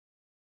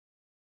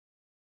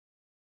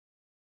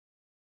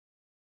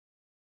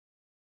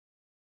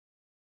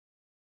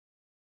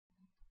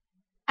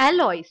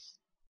Alloys.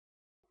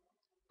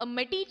 A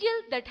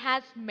material that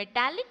has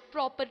metallic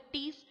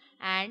properties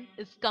and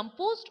is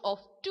composed of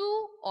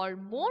two or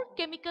more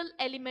chemical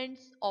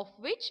elements of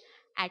which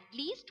at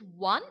least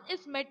one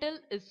is metal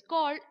is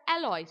called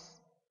alloys.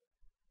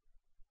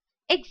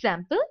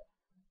 Example: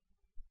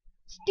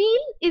 steel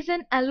is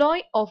an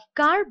alloy of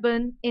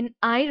carbon in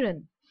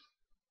iron.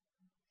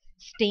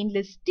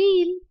 Stainless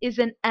steel is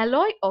an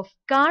alloy of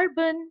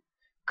carbon,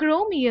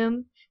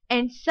 chromium,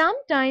 and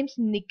sometimes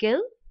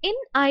nickel in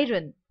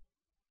iron.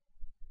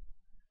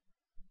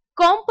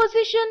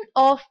 Composition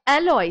of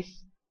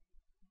alloys.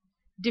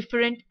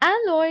 Different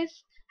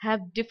alloys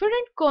have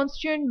different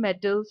constituent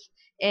metals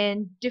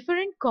and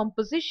different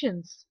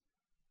compositions.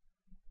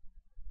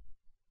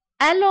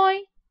 Alloy,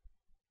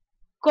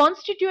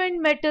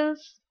 constituent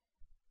metals,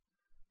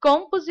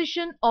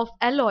 composition of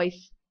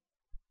alloys.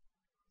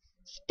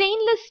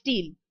 Stainless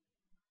steel,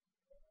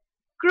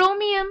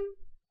 chromium,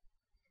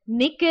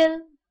 nickel,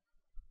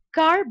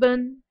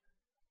 carbon,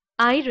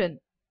 iron.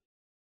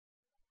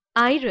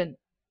 Iron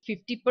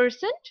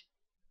 50%,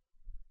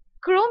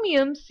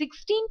 chromium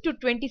 16 to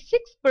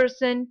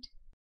 26%,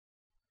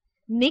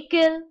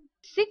 nickel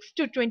 6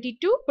 to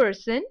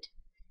 22%,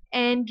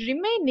 and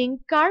remaining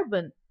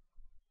carbon.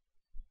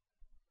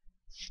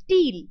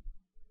 Steel,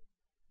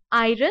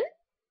 iron,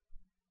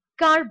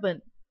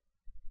 carbon.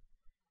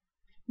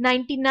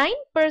 99%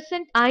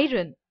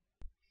 iron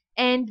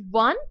and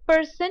 1%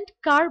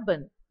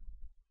 carbon.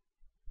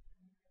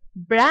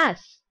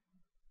 Brass,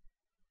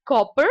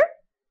 copper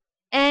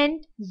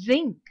and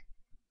zinc.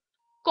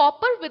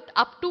 Copper with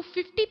up to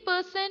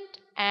 50%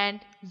 and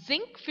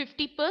zinc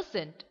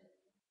 50%.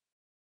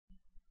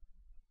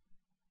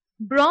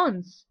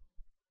 Bronze,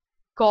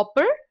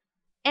 copper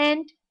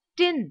and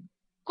tin.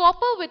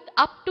 Copper with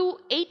up to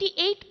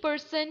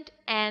 88%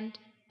 and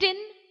tin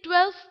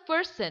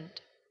 12%.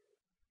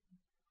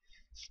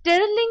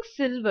 Sterling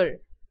silver,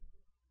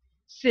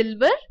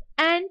 silver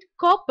and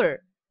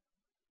copper.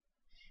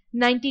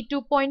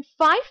 92.5%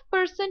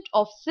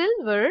 of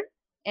silver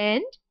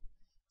and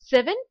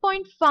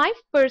 7.5%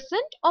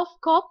 of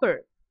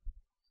copper.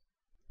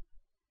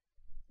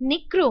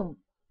 Nichrome,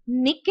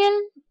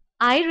 nickel,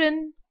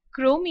 iron,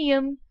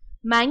 chromium,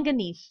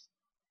 manganese.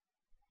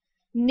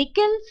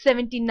 Nickel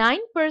 79%,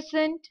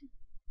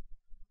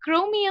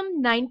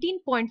 chromium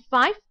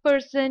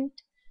 19.5%,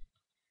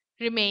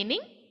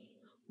 Remaining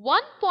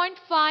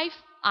 1.5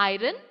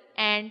 iron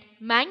and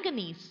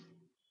manganese.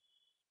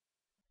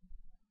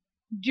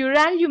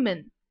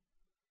 Duralumin,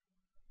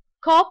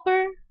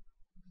 copper,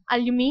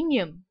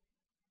 aluminium.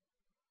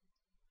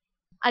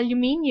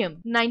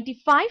 Aluminium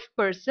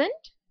 95%,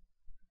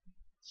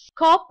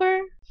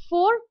 copper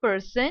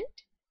 4%,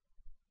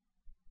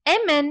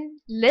 Mn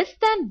less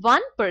than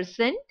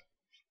 1%,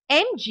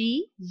 Mg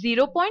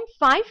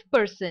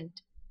 0.5%.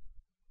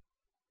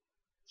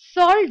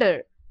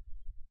 Solder,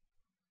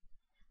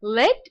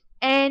 lead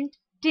and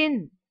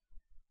tin.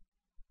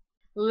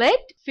 Lead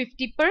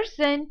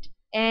 50%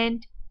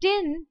 and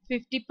tin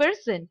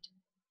 50%.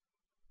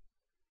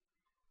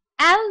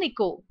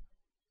 Alnico,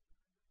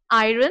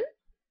 iron,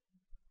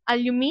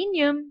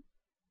 aluminium,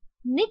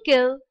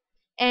 nickel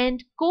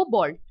and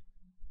cobalt.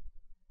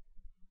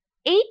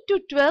 8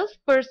 to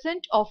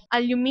 12% of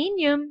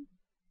aluminium,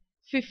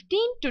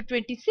 15 to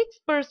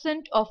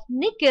 26% of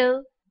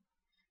nickel,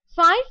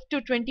 5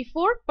 to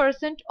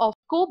 24% of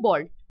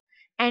cobalt,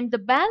 and the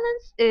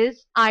balance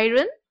is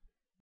iron,